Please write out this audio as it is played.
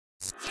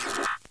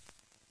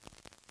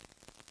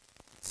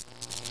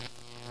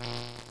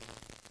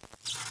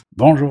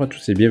Bonjour à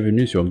tous et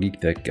bienvenue sur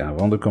GeekTech.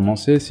 Avant de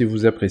commencer, si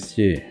vous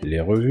appréciez les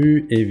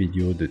revues et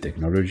vidéos de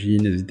technologie,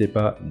 n'hésitez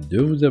pas de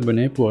vous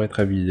abonner pour être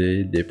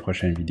avisé des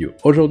prochaines vidéos.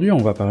 Aujourd'hui, on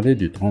va parler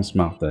du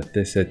Tronsmart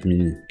T7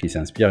 Mini, qui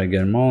s'inspire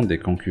également des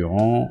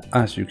concurrents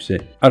à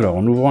succès. Alors,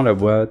 en ouvrant la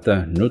boîte,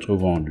 nous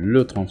trouvons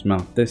le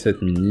Tronsmart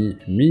T7 Mini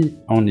mis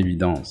en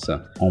évidence.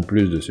 En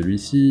plus de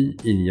celui-ci,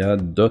 il y a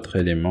d'autres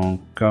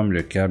éléments comme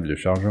le câble de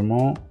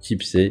chargement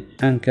type C,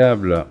 un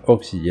câble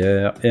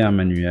auxiliaire et un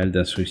manuel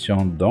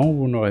d'instruction dont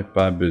vous n'aurez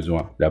pas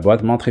besoin. La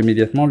boîte montre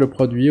immédiatement le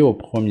produit au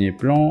premier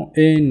plan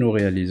et nous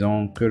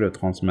réalisons que le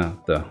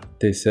Tronsmart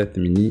T7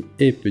 Mini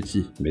est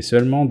petit, mais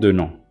seulement de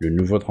nom. Le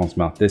nouveau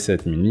Tronsmart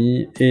T7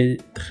 Mini est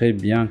très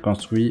bien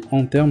construit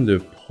en termes de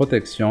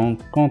protection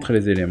contre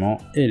les éléments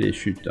et les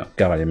chutes,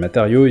 car les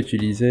matériaux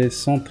utilisés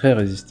sont très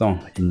résistants.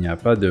 Il n'y a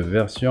pas de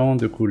version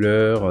de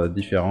couleurs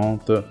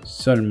différentes,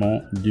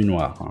 seulement du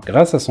noir.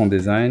 Grâce à son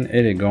design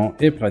élégant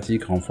et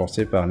pratique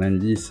renforcé par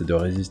l'indice de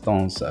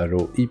résistance à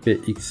l'eau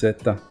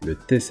IPX7, le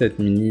T7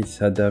 Mini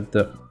s'adapte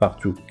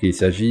partout, qu'il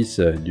s'agisse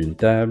d'une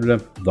table,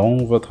 dans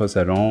votre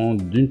salon,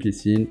 d'une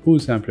piscine ou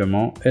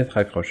simplement être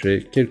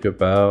accroché quelque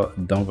part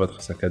dans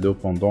votre sac à dos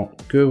pendant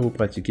que vous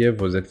pratiquez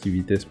vos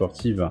activités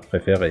sportives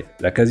préférées.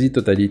 La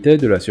quasi-totalité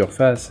de la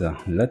surface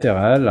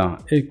latérale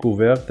est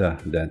couverte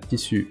d'un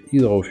tissu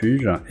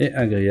hydrofuge et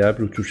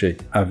agréable au toucher,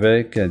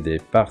 avec des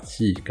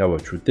parties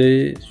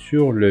caoutchoutées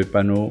sur le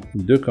panneau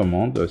de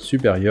commande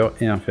supérieur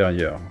et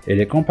inférieur. Elle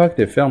est compacte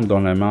et ferme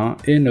dans la main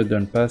et ne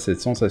donne pas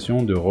cette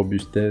sensation de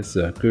robustesse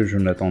que je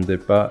n'attendais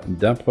pas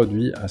d'un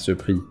produit à ce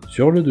prix.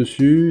 Sur le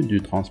dessus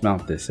du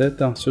Tronsmart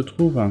T7 se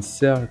trouve un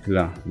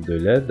cercle de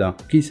LED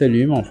qui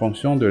s'allume en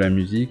fonction de la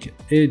musique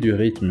et du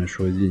rythme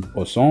choisi.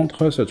 Au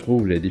centre se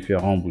trouvent les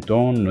différents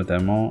boutons,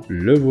 notamment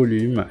le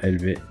volume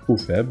élevé ou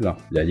faible,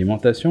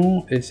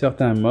 l'alimentation et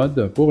certains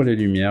modes pour les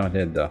lumières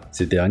LED.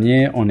 Ces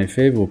derniers, en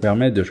effet, vous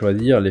permettent de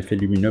choisir l'effet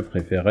lumineux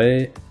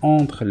préféré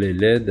entre les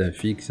LED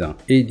fixes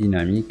et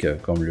dynamiques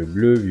comme le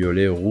bleu,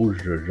 violet, rouge,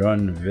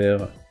 jaune,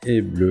 vert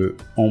et bleu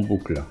en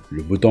boucle.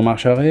 Le bouton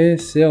marche arrêt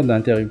sert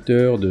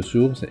d'interrupteur de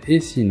source et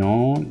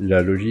sinon,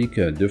 la logique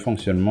de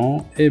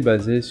fonctionnement est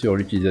basée sur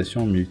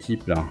l'utilisation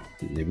multiple.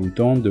 Les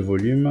boutons de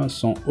volume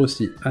sont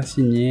aussi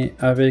assignés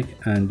avec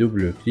un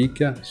double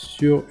clic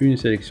sur une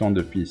sélection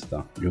de pistes.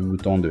 Le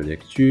bouton de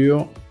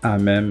lecture a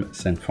même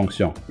 5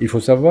 fonctions. Il faut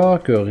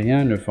savoir que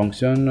rien ne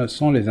fonctionne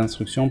sans les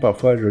instructions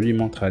parfois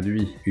joliment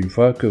traduites. Une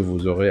fois que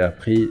vous aurez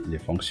appris les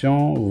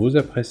fonctions, vous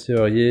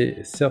apprécieriez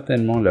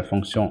certainement la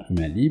fonction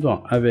main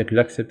libre avec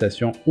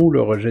l'acceptation ou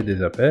le rejet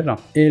des appels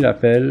et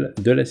l'appel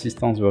de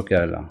l'assistance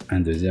vocale.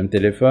 Un deuxième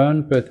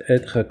téléphone peut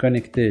être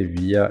connecté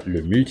via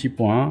le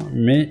multipoint,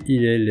 mais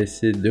il est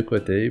laissé de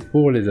côté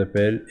pour les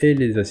appels et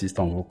les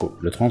assistants vocaux.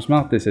 Le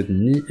Tronsmart T7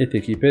 Mini est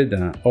équipé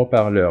d'un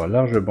haut-parleur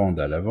large bande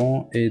à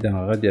l'avant et d'un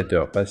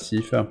radiateur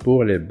passif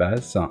pour les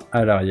basses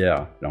à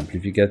l'arrière.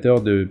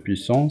 L'amplificateur de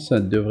puissance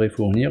devrait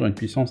fournir une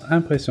puissance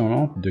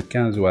impressionnante de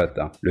 15 watts.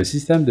 Le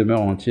système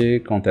demeure entier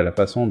quant à la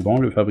façon dont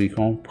le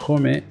fabricant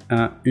promet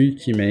un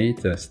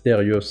Ultimate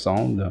Stereo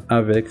Sound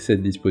avec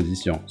cette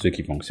disposition. Ce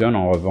qui fonctionne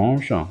en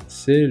revanche,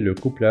 c'est le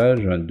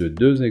couplage de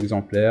 2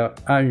 exemplaires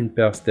à une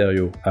paire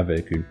stéréo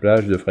avec une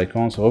plage de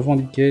fréquence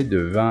revendiquée de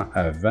 20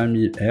 à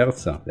 20 000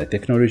 Hz. La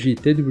technologie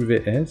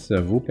TWS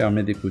vous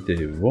permet d'écouter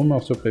vos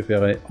morceaux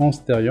préférés en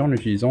stéréo en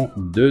utilisant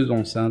 2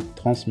 enceintes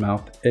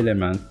Tronsmart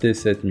Element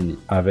T7 Mini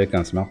avec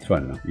un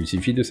smartphone. Il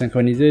suffit de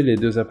synchroniser les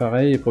 2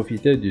 appareils et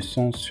profiter du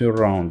son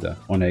surround.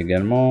 On a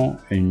également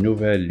une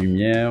nouvelle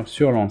lumière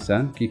sur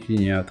l'enceinte qui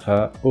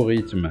clignotera au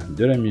rythme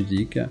de la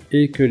musique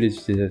et que les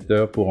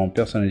utilisateurs pourront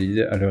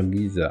personnaliser à leur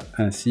guise.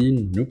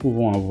 Ainsi, nous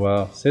pouvons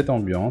avoir cette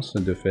ambiance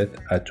de fête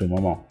à tout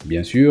moment.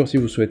 Bien sûr, si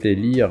vous souhaitez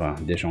lire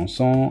des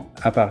chansons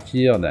à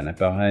partir d'un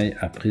appareil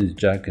à prise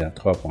jack à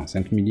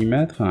 3.5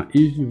 mm,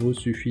 il vous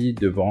suffit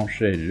de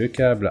brancher le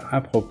câble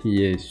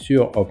approprié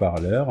sur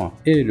haut-parleur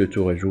et le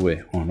tour est joué.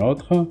 En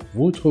outre,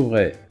 vous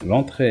trouverez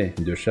l'entrée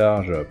de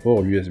charge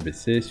pour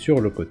l'USB-C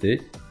sur le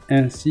côté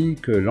ainsi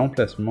que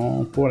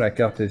l'emplacement pour la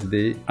carte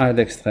SD à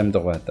l'extrême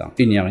droite.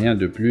 Il n'y a rien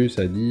de plus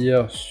à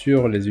dire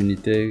sur les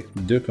unités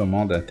de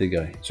commande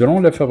intégrées. Selon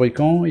le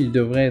fabricant, il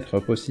devrait être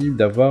possible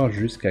d'avoir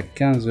jusqu'à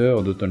 15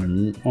 heures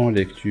d'autonomie en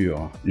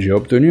lecture. J'ai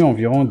obtenu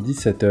environ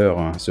 17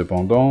 heures.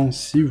 Cependant,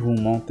 si vous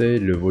montez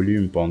le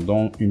volume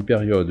pendant une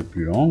période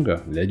plus longue,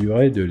 la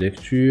durée de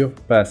lecture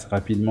passe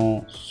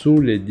rapidement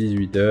sous les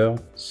 18 heures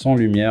sans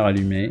lumière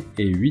allumée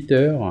et 8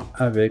 heures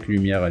avec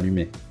lumière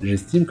allumée.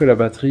 J'estime que la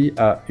batterie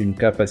a une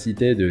capacité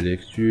de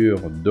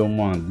lecture d'au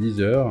moins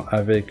 10 heures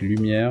avec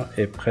lumière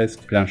et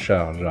presque plein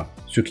charge.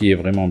 ce qui est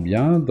vraiment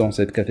bien dans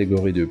cette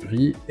catégorie de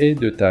prix et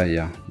de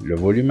taille. Le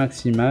volume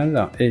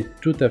maximal est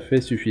tout à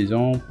fait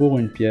suffisant pour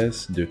une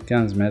pièce de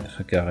 15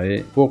 mètres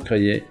carrés pour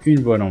créer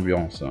une bonne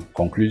ambiance.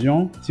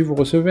 Conclusion, si vous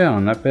recevez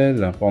un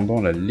appel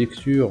pendant la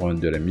lecture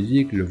de la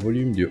musique, le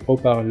volume du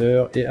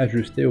haut-parleur est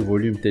ajusté au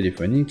volume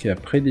téléphonique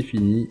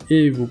prédéfini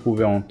et vous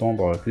pouvez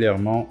entendre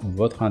clairement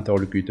votre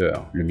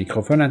interlocuteur. Le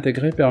microphone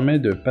intégré permet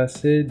de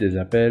passer des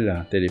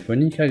appels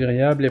téléphoniques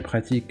agréables et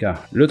pratiques.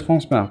 Le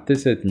Tronsmart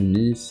T7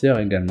 mini sert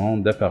également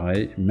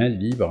d'appareil main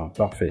libre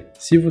parfait.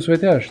 Si vous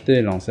souhaitez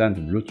acheter l'enceinte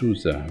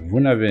Bluetooth, vous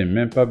n'avez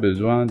même pas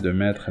besoin de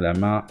mettre la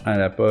main à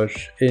la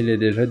poche et elle est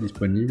déjà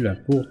disponible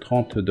pour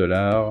 30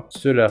 $.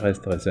 Cela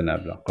reste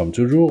raisonnable. Comme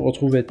toujours,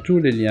 retrouvez tous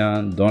les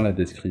liens dans la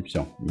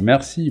description.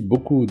 Merci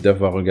beaucoup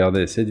d'avoir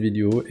regardé cette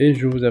vidéo et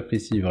je vous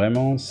apprécie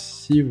vraiment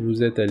si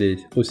vous êtes allé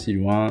aussi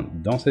loin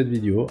dans cette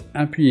vidéo.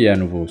 Appuyez à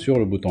nouveau sur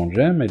le bouton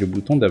j'aime et le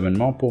bouton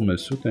d'abonnement pour me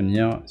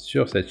soutenir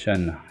sur cette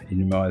chaîne. Il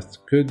ne me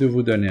reste que de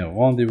vous donner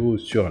rendez-vous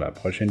sur la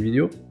prochaine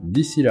vidéo.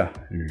 D'ici là,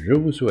 je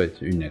vous souhaite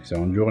une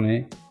excellente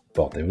journée.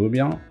 Portez-vous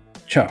bien.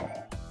 Ciao!